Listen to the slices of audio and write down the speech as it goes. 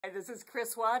Hi, this is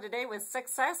Chris Waugh today with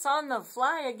Success on the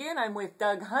Fly. Again, I'm with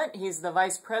Doug Hunt. He's the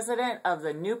vice president of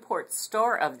the Newport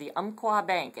store of the Umpqua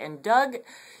Bank. And Doug,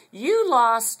 you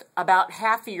lost about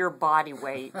half of your body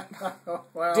weight,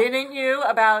 Well, didn't you?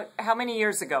 About how many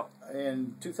years ago?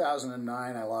 in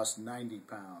 2009, I lost 90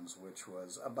 pounds, which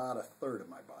was about a third of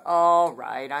my body. All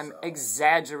right, I'm So,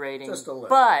 exaggerating. just a little.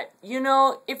 But, you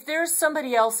know, if there's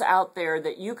somebody else out there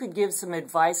that you could give some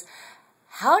advice,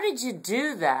 how did you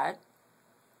do that?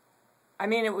 I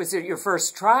mean, was it your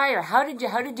first try, or how did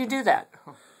you do that?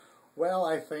 Well,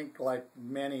 I think like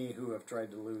many who have tried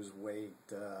to lose weight,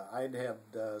 I'd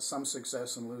had some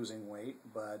success in losing weight,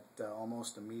 but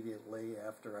almost immediately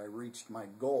after I reached my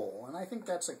goal, and I think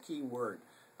that's a key word.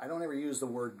 I don't ever use the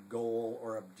word goal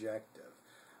or objective.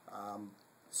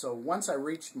 So once I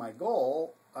reached my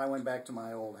goal, I went back to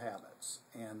my old habits.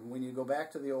 And when you go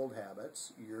back to the old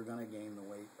habits, you're going to gain the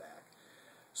weight back.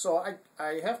 So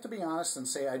I have to be honest and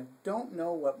say I don't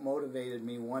know what motivated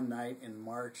me one night in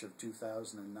March of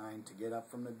 2009 to get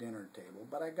up from the dinner table,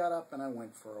 but I got up and I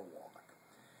went for a walk.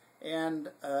 And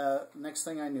next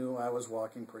thing I knew, I was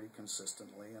walking pretty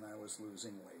consistently and I was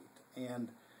losing weight. And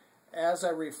as I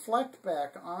reflect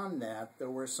back on that, there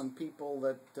were some people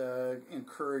that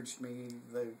encouraged me.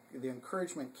 The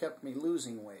encouragement kept me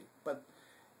losing weight. But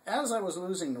as I was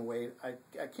losing the weight,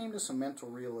 I came to some mental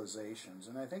realizations,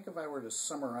 and I think if I were to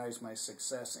summarize my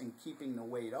success in keeping the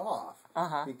weight off,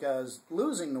 because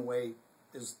losing the weight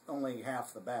is only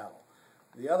half the battle.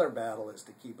 The other battle is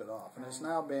to keep it off, and it's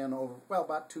now been over, well,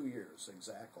 about 2 years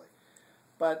exactly.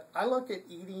 But I look at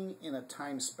eating in a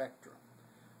time spectrum.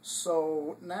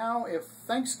 So now if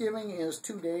Thanksgiving is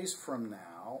 2 days from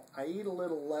now, I eat a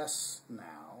little less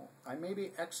now. I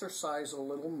maybe exercise a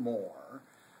little more.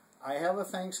 I have a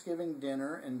Thanksgiving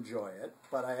dinner, enjoy it,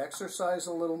 but I exercise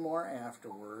a little more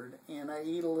afterward, and I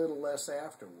eat a little less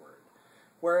afterward.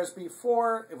 Whereas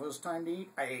before, if it was time to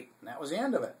eat, I ate, and that was the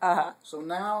end of it. So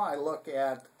now I look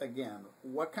at, again,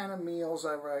 what kind of meals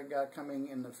have I got coming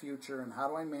in the future, and how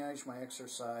do I manage my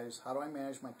exercise, how do I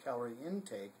manage my calorie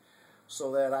intake,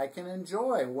 so that I can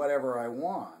enjoy whatever I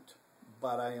want,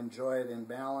 but I enjoy it in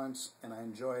balance, and I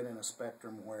enjoy it in a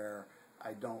spectrum where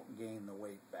I don't gain the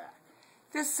weight back.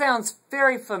 This sounds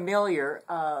very familiar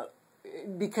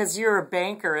because you're a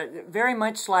banker, very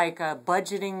much like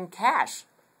budgeting cash,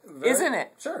 isn't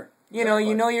it? Sure. You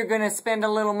know you're going to spend a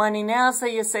little money now, so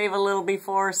you save a little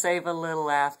before, save a little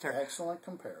after. Excellent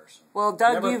comparison. Well,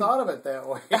 Doug, never thought of it that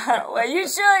way. Well, you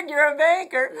should. You're a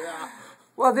banker. Yeah.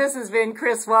 Well, this has been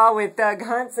Chris Waugh with Doug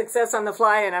Hunt, Success on the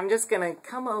Fly, and I'm just going to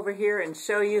come over here and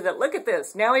show you that, look at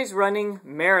this. Now he's running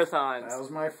marathons. That was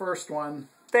my first one.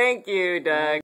 Thank you, Doug.